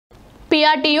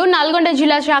Prtu Nalgonda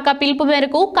జిల్లా శాఖ పిలుపు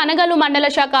మేరకు కనగల్లు మండల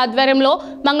శాఖ ఆధ్వర్యంలో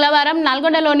మంగళవారం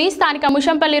నల్గొండలోని స్థానిక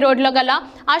ముషంపల్లి రోడ్లో గల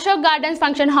అశోక్ గార్డెన్స్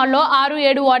ఫంక్షన్ హాల్లో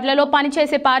 6-7 వార్డులలో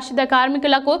పనిచేసే పారిశుద్ధ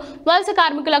కార్మికులకు వలస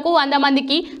కార్మికులకు 100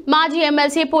 మందికి మాజీ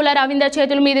ఎమ్మెల్సీ పూల రవీందర్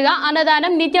చేతుల మీదుగా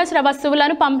అన్నదానం నిత్యావసర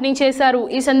వస్తువులను పంపిణీ చేశారు.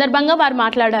 ఈ సందర్భంగా వారు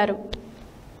మాట్లాడారు.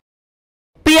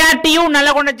 Prtu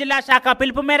నల్లగొండ జిల్లా శాఖ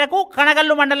పిలుపు మేరకు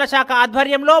కనగల్లు మండల శాఖ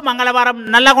ఆధ్వర్యంలో మంగళవారం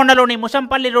నల్లగొండలోని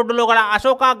ముషంపల్లి రోడ్డులో గల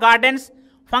అశోక్ గార్డెన్స్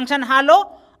ఫంక్షన్ హాల్లో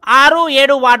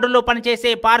 6-7 వార్డుల్లో పనిచేసే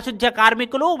పారిశుద్ధ్య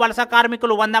కార్మికులు వలస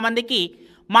కార్మికులు 100 మందికి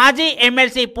మాజీ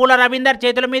ఎమ్మెల్సీ పూల రవీందర్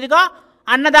చేతుల మీదుగా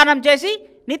అన్నదానం చేసి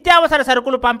నిత్యావసర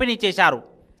సరుకులు పంపిణీ చేశారు.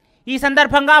 ఈ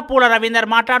సందర్భంగా పూల రవీందర్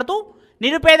మాట్లాడుతూ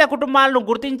నిరుపేద కుటుంబాలను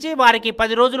గుర్తించి వారికి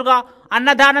 10 రోజులుగా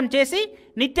అన్నదానం చేసి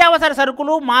నిత్యావసర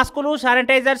సరుకులు మాస్కులు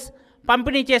శానిటైజర్స్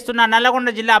పంపిణీ చేస్తున్న నల్లగొండ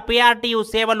జిల్లా Prtu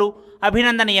సేవలు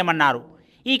అభినందనీయమన్నారు.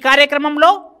 ఈ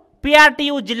కార్యక్రమంలో Prtu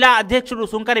జిల్లా అధ్యక్షుడు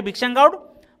సుంకరి భిక్షంగౌడ్,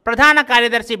 ప్రధాన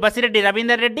కార్యదర్శి Basireddy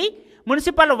Ravinder Reddy,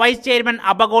 municipal vice chairman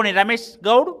Abbagoni Ramesh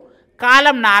Goud,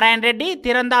 కాలం నారాయణ రెడ్డి,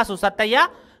 తిరందాసు సత్తయ్య,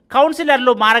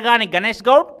 కౌన్సిలర్లు మారగాని గణేష్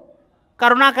గౌడ్,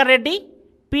 కరుణాకర్ రెడ్డి,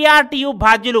 Prtu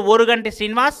బాధ్యులు ఓరుగంటి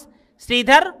శ్రీనివాస్,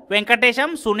 శ్రీధర్,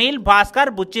 వెంకటేశం, సునీల్,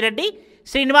 భాస్కర్, బుచ్చిరెడ్డి,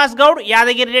 శ్రీనివాస్ గౌడ్,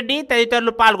 యాదగిరి రెడ్డి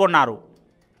తదితరులు పాల్గొన్నారు.